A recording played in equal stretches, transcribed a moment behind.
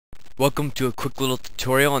Welcome to a quick little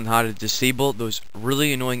tutorial on how to disable those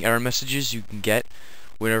really annoying error messages you can get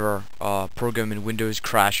whenever a program in Windows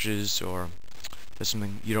crashes or does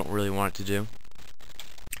something you don't really want it to do.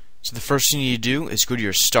 So the first thing you need to do is go to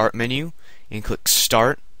your Start menu and click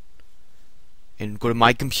Start and go to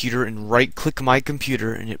My Computer and right click My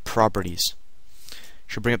Computer and hit Properties.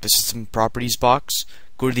 Should bring up the System Properties box.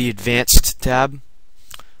 Go to the Advanced tab,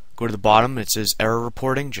 go to the bottom and it says Error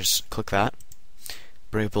Reporting, just click that.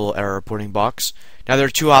 Bring up a little error reporting box. Now there are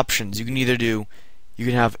two options. You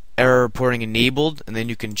can have error reporting enabled, and then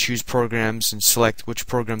you can choose programs and select which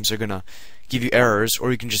programs are gonna give you errors,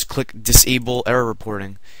 or you can just click disable error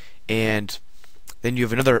reporting, and then you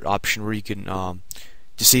have another option where you can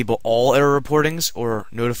disable all error reportings or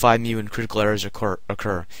notify me when critical errors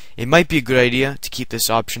occur. It might be a good idea to keep this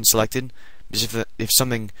option selected, because if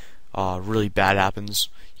something really bad happens,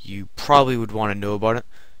 you probably would want to know about it.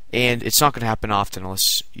 And it's not going to happen often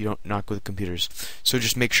unless you don't not good with computers. So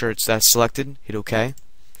just make sure that's selected, hit OK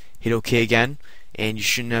again, and you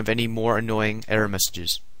shouldn't have any more annoying error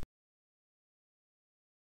messages.